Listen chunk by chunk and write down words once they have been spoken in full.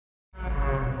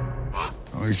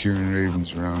I like hearing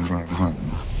ravens around when I'm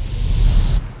hunting.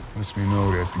 Lets me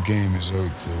know that the game is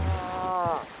out there.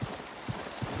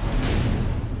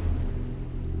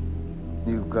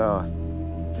 Nugath.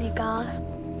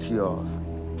 Tiath.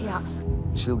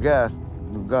 Shilgath.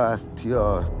 Nugath.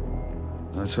 Tiath.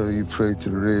 That's how you pray to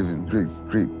the raven.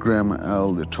 Great-grandma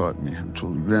Alda taught me. I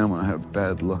told her, Grandma, I have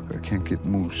bad luck. I can't get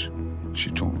moose.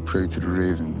 She told me, pray to the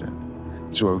raven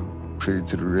then. So I prayed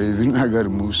to the raven. I got a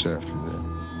moose after that.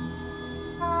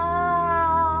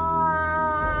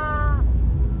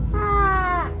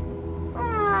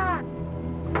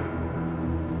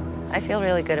 I feel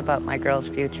really good about my girls'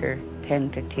 future.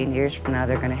 10, 15 years from now,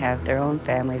 they're going to have their own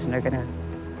families, and they're going to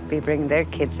be bringing their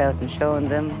kids out and showing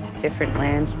them different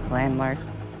lands, landmarks,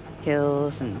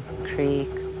 hills and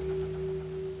creeks.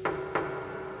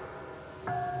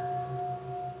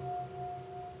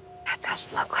 That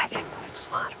doesn't look like it, but it's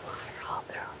a lot of water all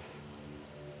through.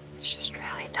 It's just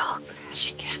really tall grass,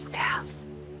 you can't tell.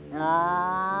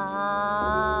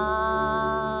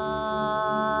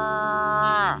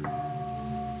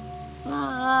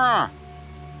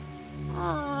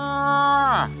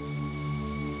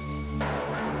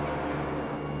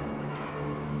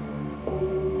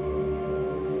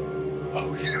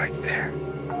 Oh, he's right there.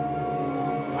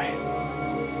 Wait.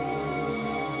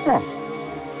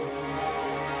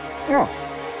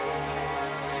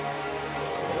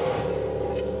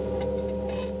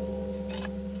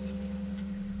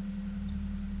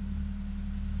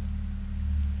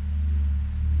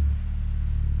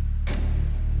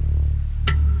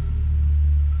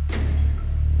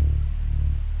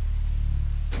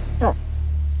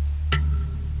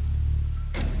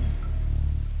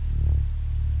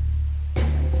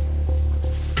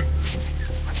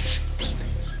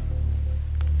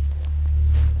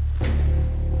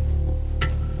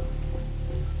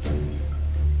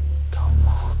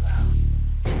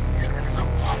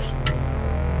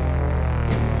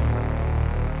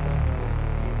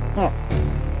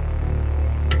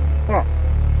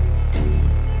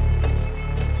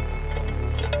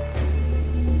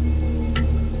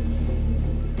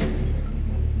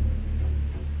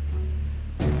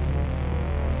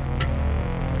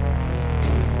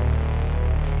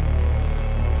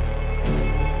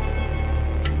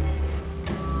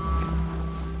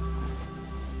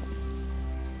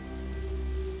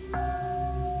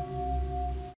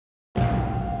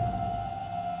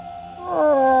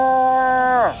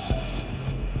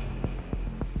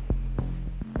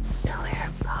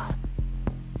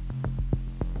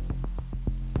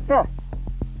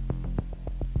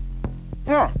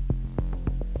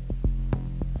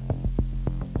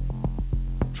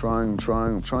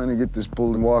 I'm trying to get this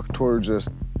bull to walk towards us.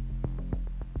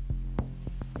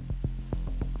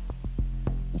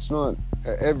 It's not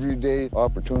an everyday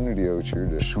opportunity out here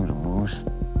to shoot a moose.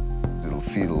 It'll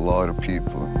feed a lot of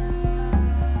people.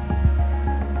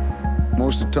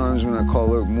 Most of the times when I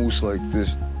call out moose like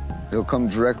this, they'll come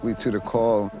directly to the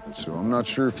call. So I'm not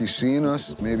sure if he's seen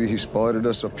us. Maybe he spotted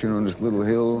us up here on this little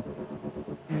hill.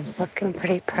 It's looking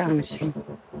pretty promising.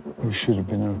 We should have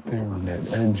been out there on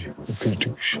that edge. We could have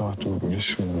took a shot over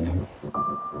this way.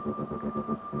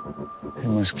 He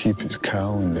must keep his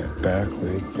cow in that back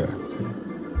leg back there.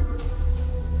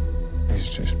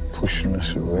 He's just pushing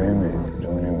us away, maybe.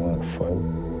 Don't even want to fight.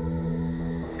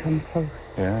 Come close.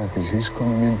 Yeah, because he's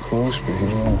coming in close, but he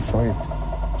don't want to fight.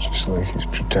 It's just like he's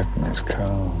protecting his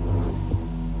cow.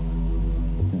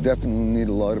 You definitely need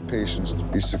a lot of patience to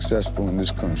be successful in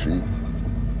this country.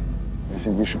 You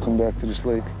think we should come back to this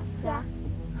lake?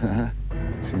 Yeah.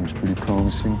 Seems pretty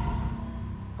promising.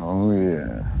 Oh,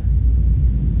 yeah.